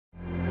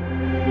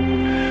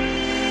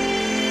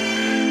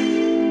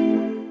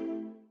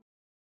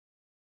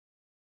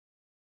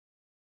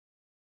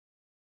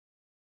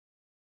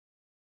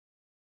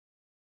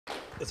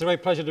It's a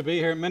great pleasure to be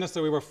here.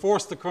 Minister, we were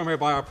forced to come here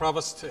by our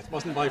provost. It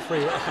wasn't by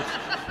free will.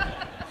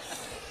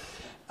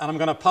 And I'm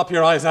going to pop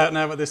your eyes out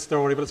now with this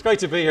story, but it's great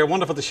to be here.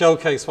 Wonderful to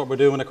showcase what we're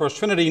doing. Of course,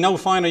 Trinity, no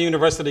finer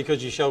university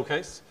could you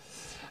showcase.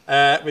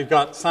 We've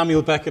got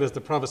Samuel Beckett, as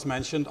the provost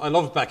mentioned. I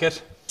love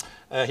Beckett.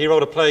 He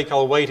wrote a play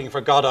called Waiting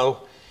for Godot,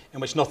 in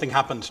which nothing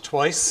happened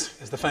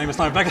twice, is the famous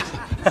line of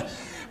Beckett.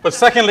 But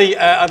secondly,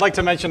 I'd like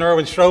to mention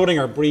Erwin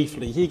Schrodinger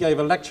briefly. He gave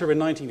a lecture in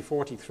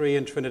 1943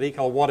 in Trinity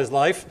called What is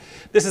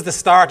Life? This is the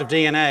start of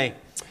DNA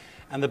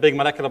and the big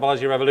molecular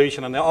biology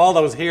revolution. And all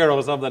those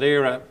heroes of that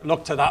era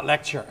look to that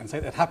lecture and say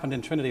it happened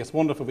in Trinity. It's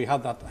wonderful we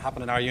had that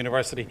happen in our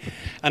university.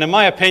 And in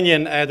my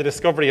opinion, the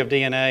discovery of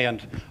DNA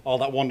and all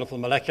that wonderful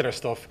molecular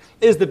stuff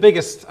is the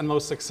biggest and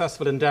most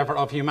successful endeavor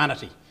of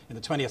humanity in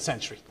the 20th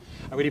century.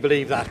 I really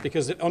believe that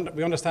because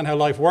we understand how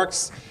life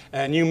works.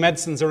 New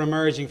medicines are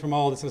emerging from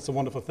all this, and it's a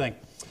wonderful thing.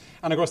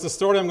 And of course, the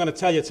story I'm going to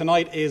tell you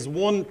tonight is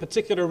one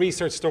particular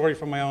research story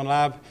from my own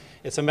lab.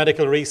 It's a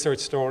medical research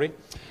story.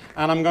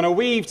 And I'm going to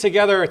weave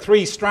together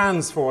three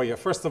strands for you.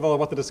 First of all,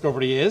 what the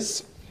discovery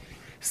is.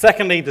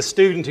 Secondly, the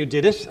student who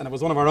did it, and it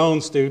was one of our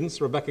own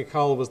students. Rebecca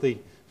Cole was the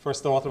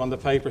first author on the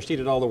paper. She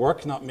did all the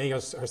work, not me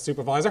as her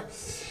supervisor.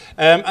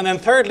 And then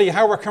thirdly,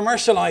 how we're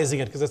commercializing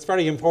it, because it's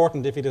very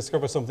important if you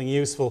discover something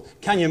useful.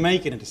 Can you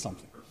make it into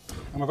something?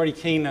 And we're very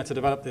keen now to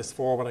develop this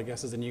for what I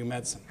guess is a new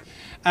medicine.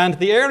 And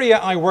the area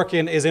I work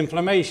in is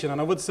inflammation. And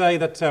I would say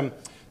that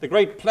the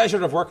great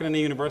pleasure of working in a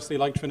university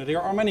like Trinity,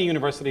 or many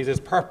universities, is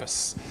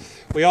purpose.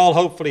 We all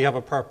hopefully have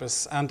a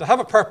purpose. And to have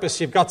a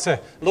purpose, you've got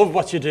to love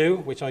what you do,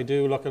 which I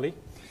do, luckily.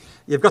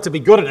 You've got to be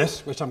good at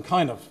it, which I'm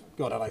kind of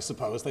good at, I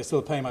suppose. They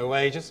still pay my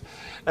wages.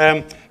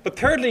 But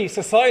thirdly,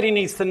 society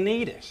needs to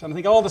need it. And I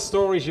think all the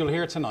stories you'll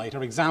hear tonight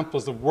are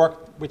examples of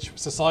work which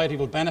society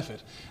will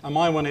benefit. And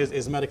my one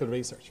is medical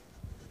research.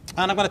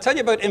 And I'm going to tell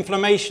you about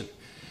inflammation.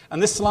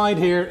 And this slide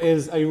here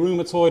is a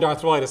rheumatoid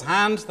arthritis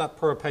hand. That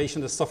poor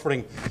patient is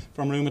suffering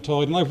from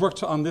rheumatoid. And I've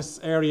worked on this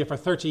area for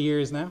 30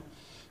 years now,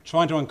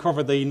 trying to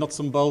uncover the nuts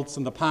and bolts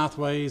and the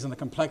pathways and the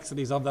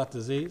complexities of that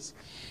disease.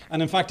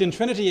 And in fact, in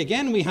Trinity,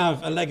 again, we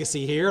have a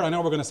legacy here. I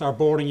know we're going to start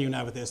boring you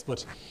now with this,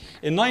 but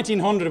in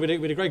 1900, we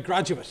had a great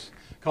graduate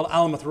called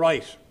Almouth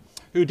Wright,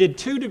 who did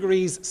 2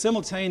 degrees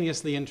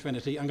simultaneously in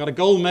Trinity and got a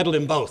gold medal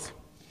in both.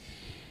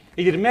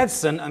 He did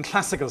medicine and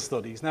classical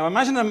studies. Now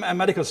imagine a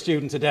medical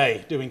student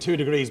today doing 2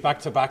 degrees back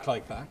to back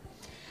like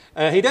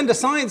that. He then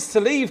decides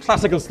to leave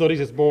classical studies,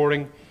 it's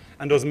boring,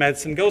 and does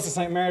medicine, goes to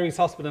St. Mary's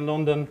Hospital in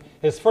London.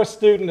 His first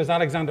student is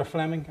Alexander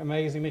Fleming,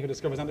 amazingly, who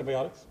discovers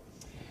antibiotics.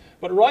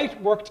 But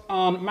Wright worked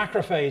on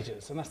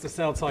macrophages, and that's the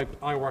cell type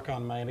I work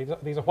on mainly.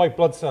 These are white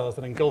blood cells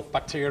that engulf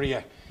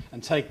bacteria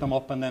and take them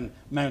up and then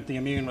mount the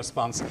immune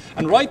response.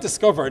 And Wright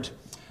discovered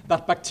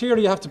that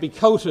bacteria have to be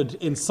coated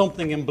in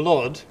something in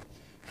blood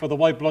for the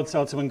white blood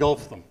cell to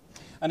engulf them.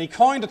 And he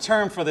coined a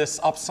term for this,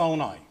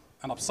 opsoni.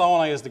 And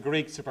opsoni is the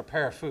Greek to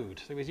prepare food.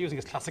 So he was using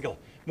his classical,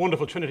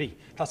 wonderful Trinity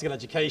classical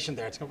education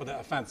there to come up with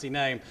a fancy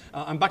name.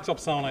 I'm back to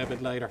opsoni a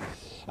bit later.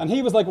 And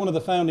he was like one of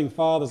the founding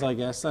fathers, I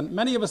guess. And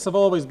many of us have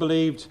always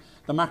believed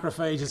the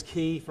macrophage is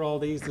key for all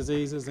these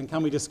diseases. And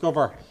can we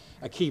discover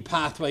a key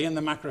pathway in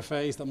the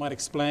macrophage that might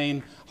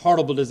explain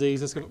horrible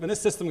diseases? When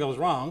this system goes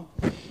wrong,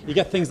 you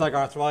get things like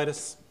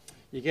arthritis,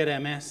 you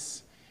get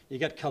MS, you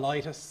get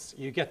colitis,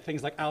 you get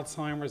things like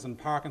Alzheimer's and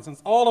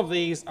Parkinson's. All of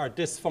these are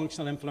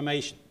dysfunctional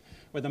inflammation,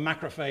 where the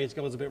macrophage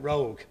goes a bit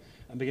rogue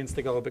and begins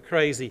to go a bit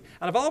crazy.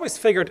 And I've always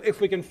figured if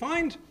we can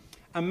find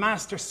a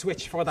master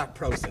switch for that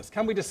process,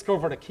 can we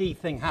discover a key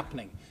thing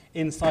happening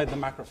inside the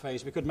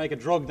macrophage? We could make a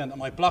drug then that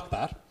might block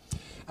that.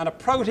 And a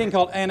protein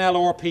called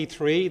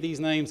NLRP3, these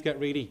names get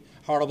really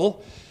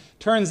horrible,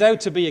 turns out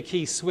to be a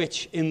key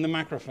switch in the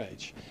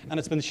macrophage. And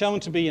it's been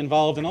shown to be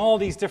involved in all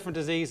these different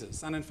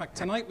diseases. And in fact,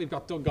 tonight we've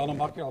got Doug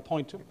Gollenbach here, I'll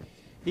point to him.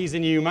 He's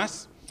in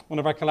UMass, one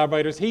of our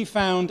collaborators. He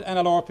found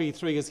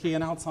NLRP3 is key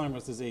in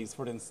Alzheimer's disease,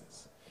 for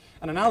instance.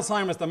 And in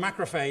Alzheimer's, the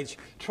macrophage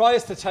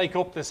tries to take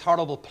up this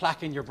horrible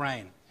plaque in your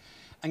brain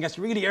and gets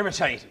really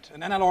irritated.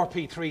 And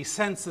NLRP3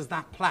 senses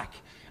that plaque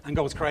and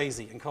goes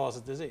crazy and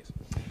causes disease.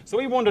 So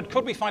we wondered,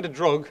 could we find a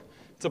drug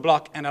to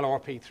block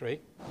NLRP3?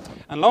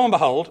 And lo and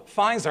behold,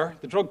 Pfizer,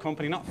 the drug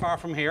company not far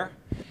from here,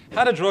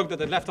 had a drug that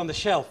they'd left on the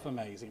shelf,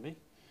 amazingly.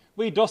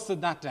 We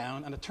dusted that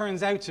down, and it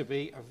turns out to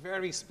be a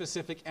very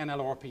specific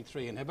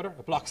NLRP3 inhibitor.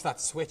 It blocks that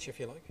switch, if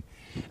you like.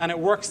 And it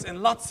works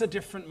in lots of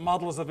different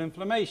models of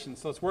inflammation.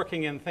 So it's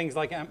working in things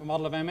like a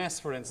model of MS,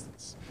 for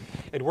instance.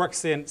 It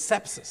works in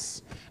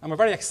sepsis. And we're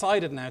very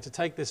excited now to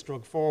take this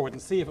drug forward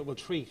and see if it will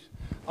treat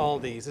all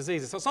these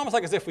diseases. So it's almost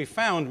like as if we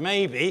found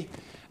maybe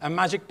a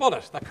magic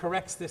bullet that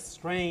corrects this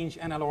strange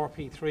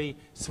NLRP3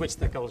 switch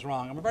that goes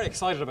wrong. And we're very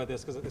excited about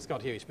this because it's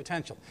got huge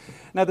potential.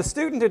 Now, the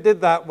student who did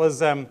that was,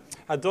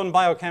 had done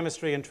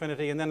biochemistry in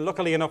Trinity and then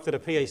luckily enough did a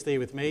PhD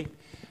with me.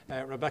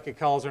 Rebecca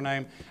Cole's her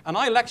name. And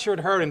I lectured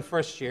her in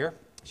first year.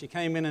 She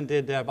came in and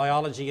did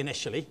biology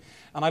initially.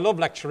 And I love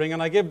lecturing.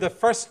 And I give the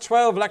first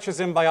 12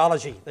 lectures in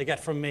biology they get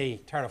from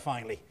me,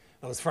 terrifyingly,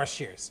 those first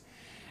years.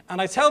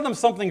 And I tell them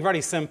something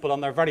very simple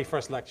on their very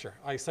first lecture.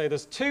 I say,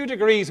 there's 2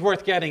 degrees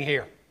worth getting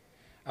here.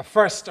 A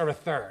first or a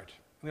third?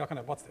 And they all kind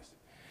of, what's this?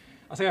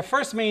 I say a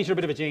first means you're a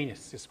bit of a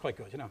genius. It's quite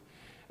good, you know.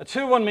 A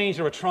 2-1 means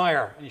you're a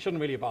trier, and you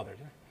shouldn't really have bothered.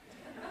 You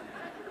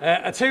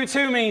know? A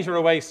 2-2 means you're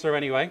a waster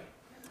anyway.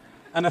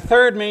 And a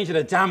third means you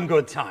had a damn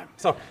good time.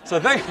 So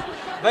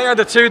they are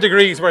the 2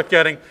 degrees worth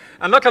getting.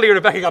 And luckily,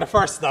 Rebecca got a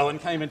first, though,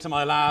 and came into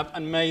my lab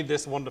and made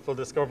this wonderful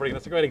discovery. And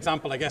it's a great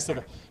example, I guess,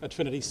 of a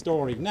Trinity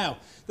story. Now,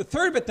 the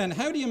third bit then,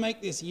 how do you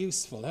make this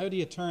useful? How do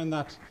you turn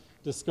that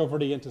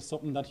discovery into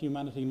something that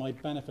humanity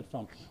might benefit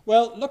from?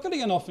 Well,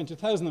 luckily enough, in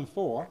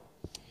 2004,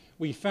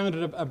 we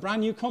founded a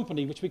brand new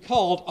company, which we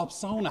called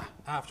Opsona,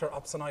 after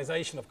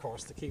opsonization, of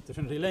course, to keep the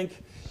Trinity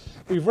link.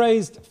 We've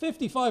raised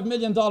 $55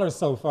 million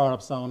so far,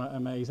 Opsona,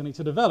 amazingly,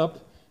 to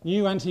develop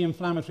new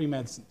anti-inflammatory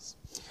medicines.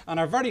 And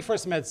our very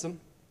first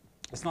medicine,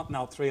 it's not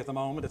now 3 at the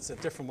moment, it's a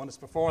different one, it's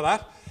before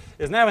that,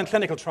 is now in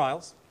clinical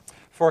trials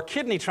for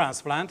kidney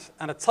transplant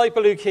and a type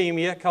of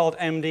leukemia called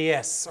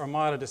MDS, or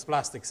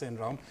myelodysplastic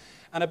syndrome.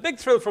 And a big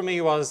thrill for me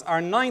was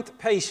our 9th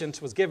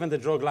patient was given the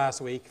drug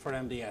last week for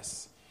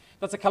MDS.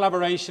 That's a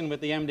collaboration with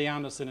the MD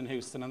Anderson in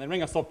Houston, and they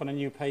ring us up when a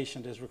new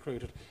patient is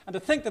recruited. And to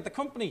think that the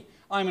company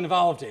I'm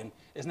involved in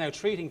is now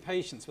treating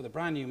patients with a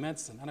brand new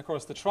medicine. And of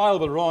course, the trial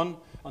will run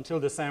until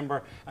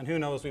December, and who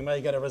knows, we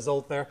may get a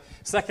result there.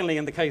 Secondly,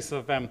 in the case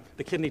of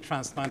the kidney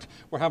transplant,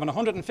 we're having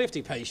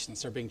 150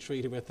 patients are being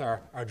treated with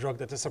our drug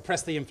to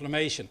suppress the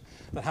inflammation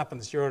that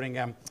happens during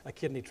a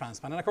kidney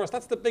transplant. And of course,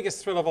 that's the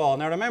biggest thrill of all.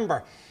 Now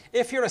remember,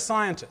 if you're a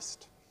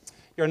scientist,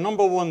 your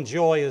 #1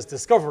 joy is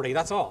discovery,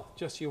 that's all.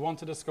 Just you want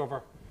to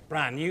discover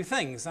brand new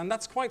things, and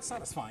that's quite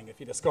satisfying if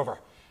you discover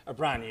a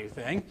brand new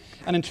thing.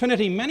 And in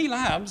Trinity, many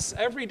labs,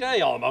 every day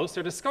almost,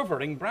 are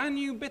discovering brand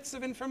new bits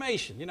of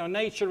information. You know,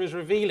 nature is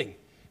revealing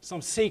some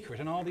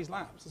secret in all these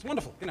labs. It's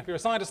wonderful. You know, if you're a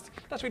scientist,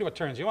 that's really what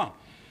turns you on.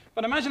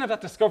 But imagine if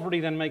that discovery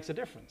then makes a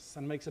difference,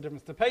 and makes a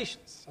difference to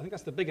patients. I think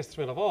that's the biggest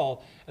thrill of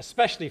all,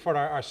 especially for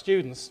our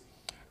students,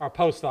 our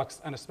postdocs,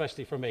 and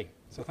especially for me.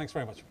 So thanks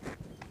very much.